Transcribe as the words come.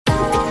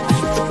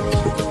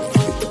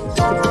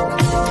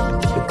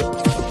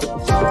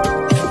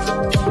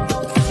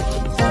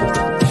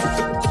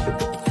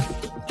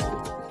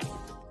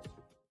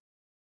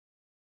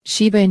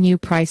Shiba Inu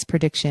price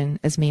prediction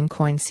as meme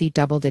coins see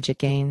double-digit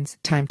gains,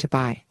 time to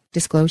buy.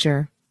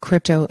 Disclosure: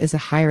 crypto is a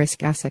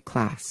high-risk asset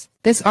class.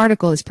 This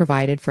article is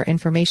provided for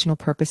informational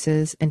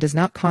purposes and does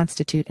not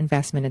constitute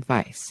investment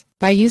advice.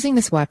 By using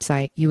this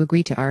website, you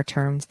agree to our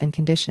terms and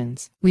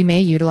conditions. We may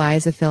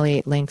utilize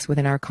affiliate links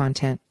within our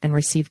content and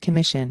receive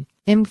commission.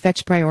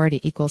 Fetch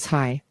priority equals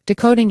high.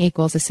 Decoding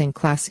equals async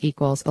class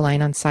equals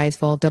align on size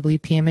vol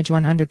WP image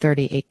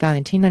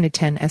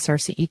 138,910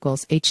 SRC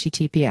equals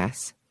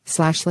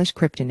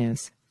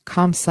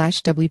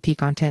https://cryptonews.com/WP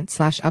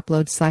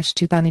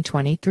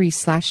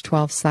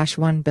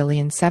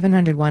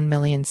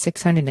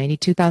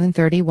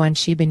content/upload/2023/12/1,701,692,031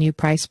 Shiba Inu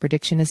price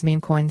prediction as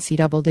meme coin see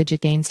double-digit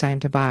gains,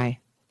 time to buy.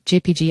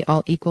 JPG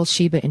alt equals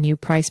Shiba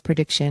Inu price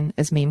prediction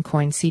as meme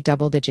coin see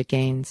double-digit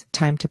gains,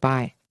 time to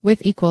buy.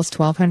 Width equals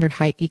 1200,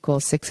 height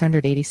equals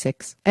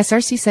 686.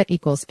 SRC set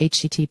equals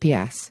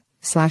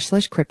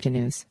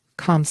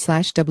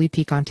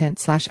https://cryptonews.com/WP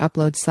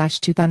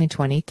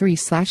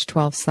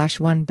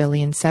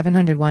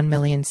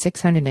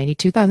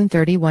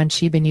content/upload/2023/12/1,701,692,031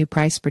 Shiba Inu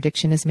price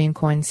prediction as meme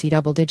coin see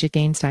double-digit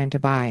gains, time to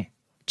buy.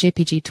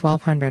 JPG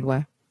 1200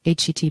 WA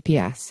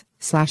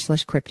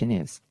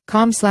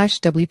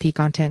https://cryptonews.com/WP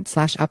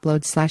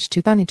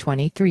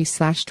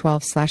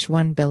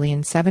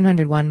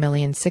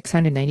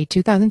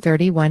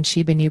content/upload/2023/12/1,701,692,031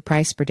 Shiba Inu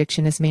price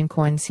prediction as meme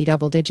coin see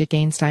double-digit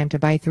gains, time to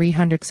buy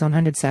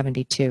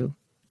 300x172.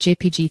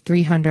 JPG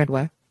 300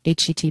 WA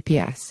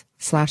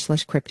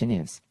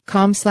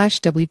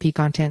https://cryptonews.com/WP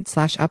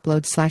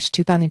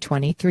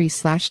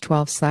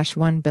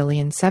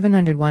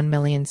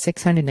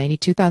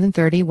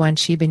content/upload/2023/12/1,701,692,031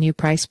 Shiba Inu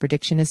price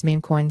prediction as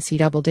meme coin see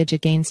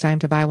double-digit gains, time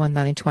to buy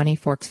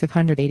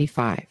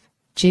 1,024x585.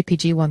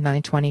 JPG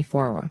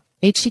 1,024 WA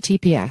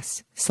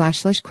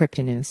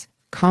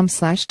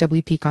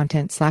https://cryptonews.com/WP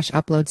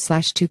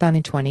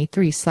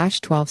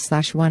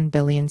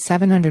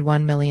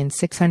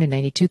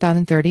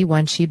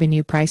content/upload/2023/12/1,701,692,031 Shiba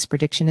Inu price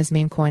prediction as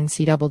meme coin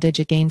see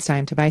double-digit gains,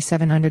 time to buy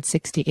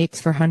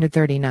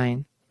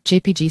 768x439.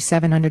 JPG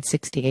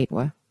 768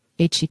 WA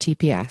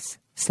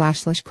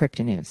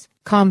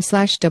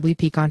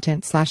https://cryptonews.com/WP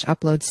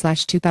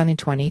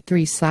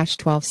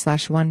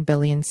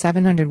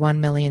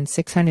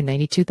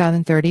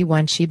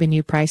content/upload/2023/12/1,701,692,031 Shiba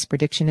Inu price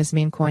prediction as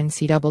meme coin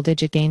see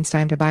double-digit gains,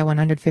 time to buy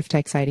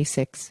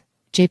 150x86.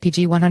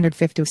 JPG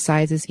 150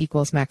 sizes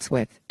equals max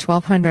width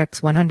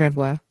 1200x100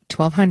 WA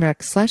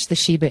 1200x. The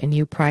Shiba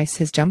Inu price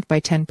has jumped by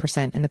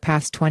 10% in the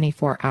past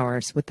 24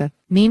 hours, with the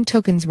meme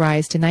tokens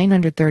rise to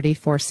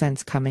 934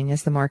 cents coming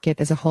as the market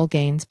as a whole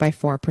gains by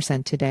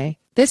 4% today.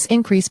 This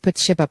increase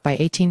puts SHIB up by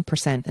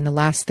 18% in the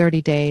last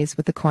 30 days,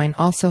 with the coin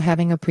also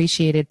having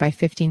appreciated by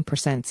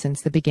 15%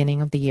 since the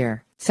beginning of the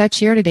year.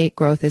 Such year-to-date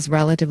growth is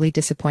relatively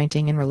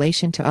disappointing in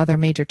relation to other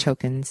major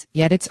tokens,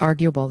 yet it's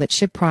arguable that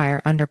SHIB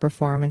prior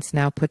underperformance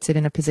now puts it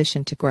in a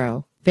position to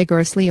grow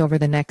vigorously over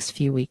the next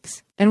few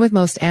weeks. And with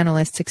most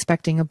analysts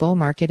expecting a bull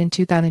market in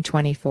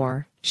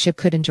 2024, SHIB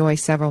could enjoy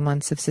several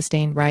months of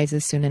sustained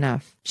rises soon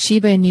enough.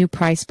 Shiba Inu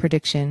price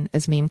prediction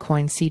as meme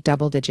coin see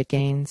double-digit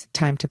gains,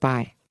 time to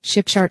buy.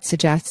 SHIB chart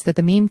suggests that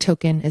the meme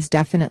token is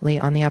definitely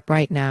on the up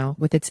right now,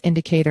 with its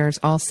indicators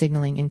all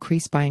signaling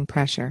increased buying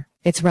pressure.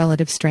 Its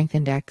relative strength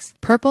index,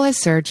 purple, has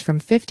surged from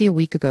 50 a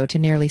week ago to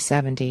nearly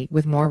 70,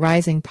 with more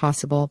rising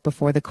possible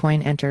before the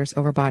coin enters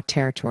overbought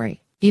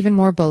territory. Even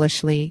more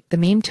bullishly, the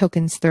meme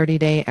token's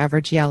 30-day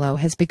average yellow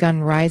has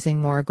begun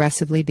rising more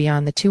aggressively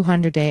beyond the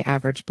 200-day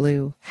average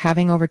blue,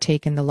 having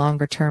overtaken the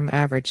longer-term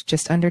average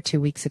just under 2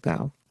 weeks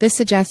ago. This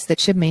suggests that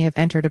SHIB may have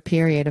entered a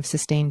period of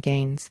sustained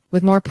gains,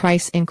 with more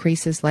price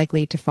increases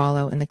likely to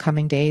follow in the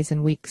coming days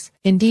and weeks.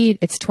 Indeed,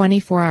 its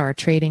 24-hour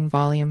trading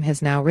volume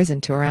has now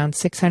risen to around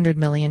 $600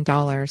 million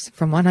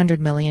from $100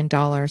 million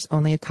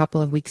only a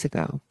couple of weeks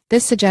ago.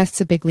 This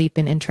suggests a big leap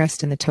in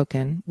interest in the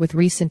token, with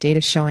recent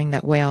data showing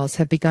that whales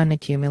have begun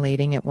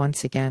accumulating it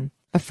once again.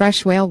 A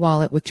fresh whale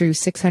wallet withdrew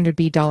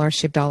 $600B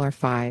SHIB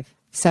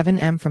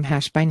 $5.7M from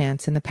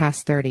Binance in the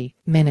past 30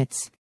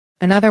 minutes.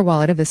 Another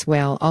wallet of this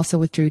whale also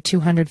withdrew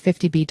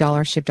 $250B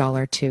SHIB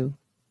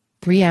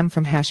 $2.3M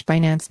from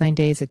Binance 9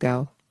 days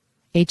ago.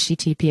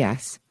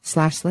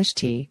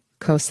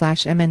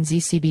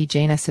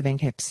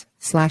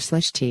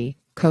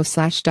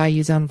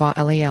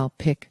 https://t.co/mnzcb/jnessivinghips/t.co/diuzonva.lal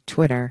pic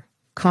Twitter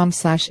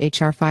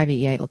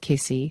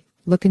com/hr5ealkc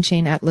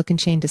Lookonchain at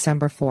Lookonchain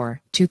December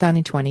 4,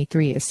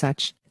 2023. As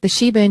such, the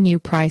Shiba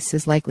Inu price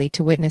is likely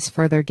to witness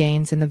further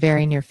gains in the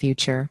very near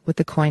future, with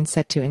the coin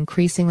set to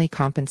increasingly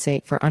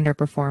compensate for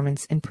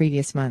underperformance in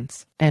previous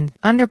months. And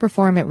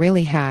underperform it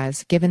really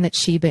has, given that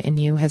Shiba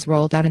Inu has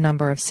rolled out a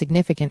number of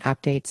significant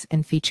updates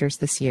and features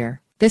this year.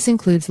 This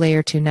includes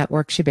Layer 2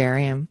 network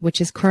Shibarium,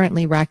 which is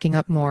currently racking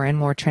up more and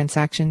more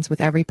transactions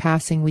with every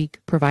passing week,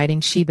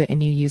 providing Shiba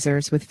Inu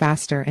users with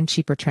faster and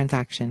cheaper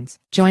transactions.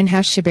 Join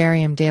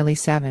 #Shibarium Daily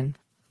 7.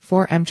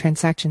 4M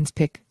transactions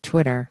pic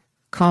Twitter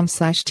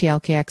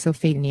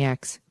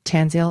com/tlkxofadenix,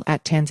 Tanzil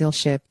at Tanzil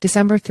SHIB.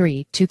 December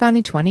 3,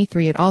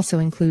 2023. It also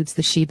includes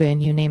the Shiba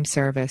Inu name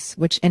service,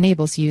 which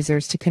enables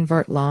users to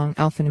convert long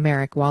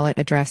alphanumeric wallet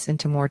address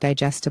into more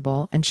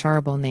digestible and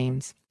shareable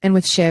names. And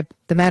with SHIB,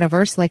 the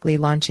metaverse likely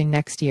launching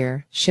next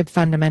year, SHIB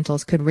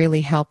fundamentals could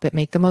really help it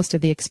make the most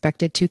of the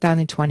expected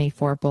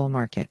 2024 bull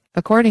market.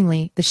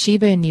 Accordingly, the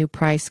Shiba Inu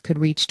price could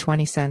reach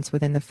 20 cents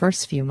within the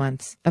first few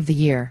months of the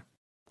year.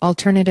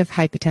 Alternative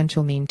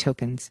high-potential meme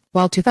tokens.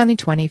 While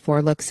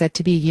 2024 looks set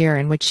to be a year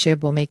in which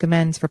SHIB will make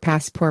amends for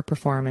past poor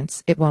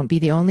performance, it won't be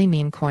the only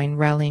meme coin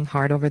rallying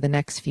hard over the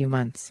next few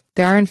months.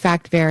 There are in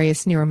fact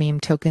various newer meme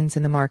tokens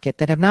in the market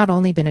that have not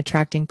only been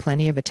attracting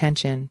plenty of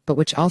attention, but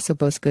which also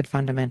boast good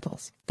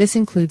fundamentals. This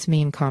includes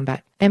Meme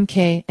Combat,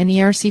 MK, an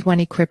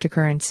ERC20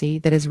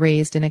 cryptocurrency that has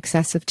raised in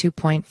excess of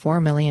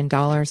 $2.4 million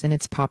in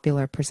its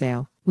popular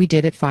presale. We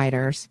did it,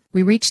 fighters.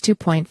 We reached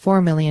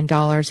 $2.4 million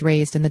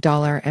raised in the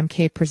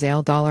 $MK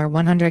presale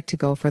 $100 to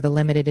go for the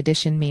limited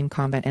edition Meme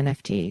Combat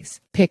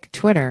NFTs. Pick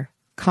Twitter,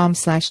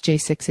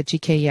 com/J6 at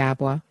GK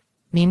Yabwa.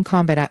 Meme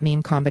Combat at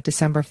Meme Combat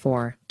December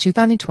 4,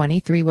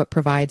 2023. What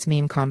provides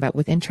Meme Combat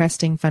with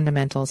interesting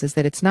fundamentals is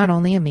that it's not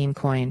only a meme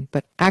coin,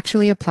 but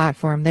actually a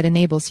platform that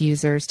enables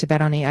users to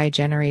bet on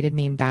AI-generated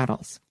meme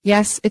battles.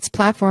 Yes, its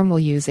platform will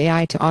use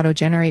AI to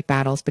auto-generate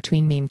battles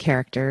between meme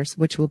characters,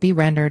 which will be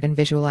rendered and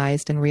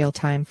visualized in real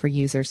time for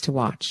users to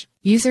watch.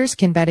 Users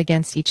can bet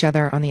against each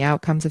other on the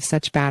outcomes of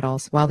such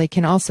battles, while they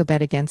can also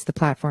bet against the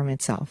platform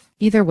itself.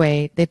 Either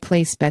way, they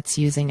place bets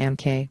using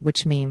MK,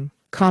 which Meme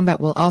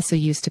Combat will also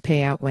use to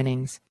pay out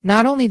winnings.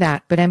 Not only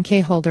that, but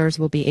MK holders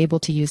will be able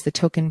to use the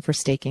token for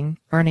staking,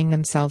 earning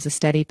themselves a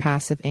steady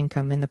passive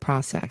income in the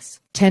process.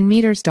 10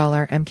 meters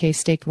 $MK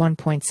staked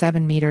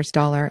 1.7 meters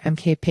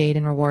 $MK paid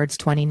in rewards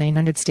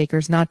 2,900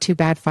 stakers. Not too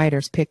bad,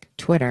 fighters. Pick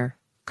Twitter,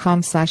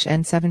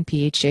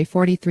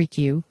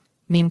 com/N7PHJ43Q.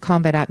 Meme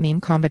Combat at Meme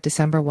Combat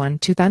December 1,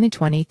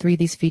 2023.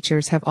 These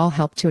features have all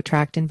helped to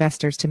attract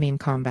investors to Meme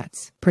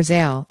Combat's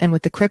presale, and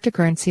with the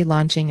cryptocurrency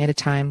launching at a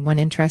time when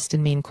interest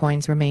in meme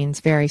coins remains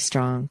very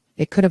strong,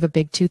 it could have a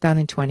big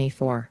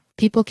 2024.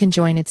 People can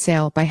join its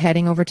sale by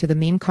heading over to the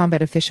Meme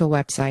Combat official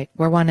website,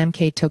 where one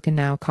MK token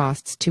now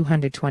costs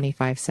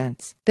 225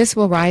 cents. This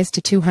will rise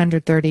to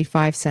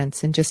 235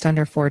 cents in just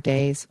under 4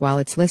 days, while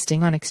its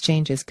listing on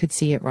exchanges could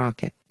see it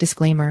rocket.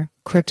 Disclaimer: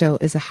 crypto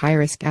is a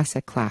high-risk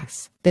asset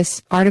class.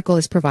 This article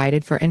is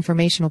provided for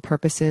informational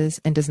purposes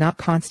and does not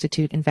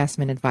constitute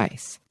investment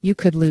advice. You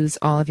could lose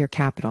all of your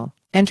capital.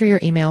 Enter your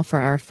email for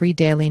our free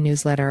daily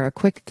newsletter, a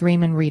quick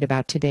 3-minute read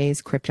about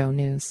today's crypto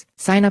news.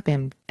 Sign up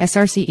IMG.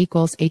 SRC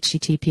equals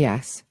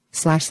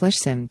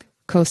https://simg.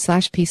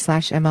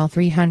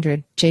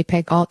 co/p/ml300.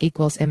 JPEG alt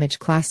equals image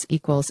class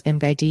equals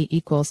img ID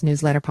equals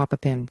newsletter pop-up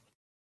IMG.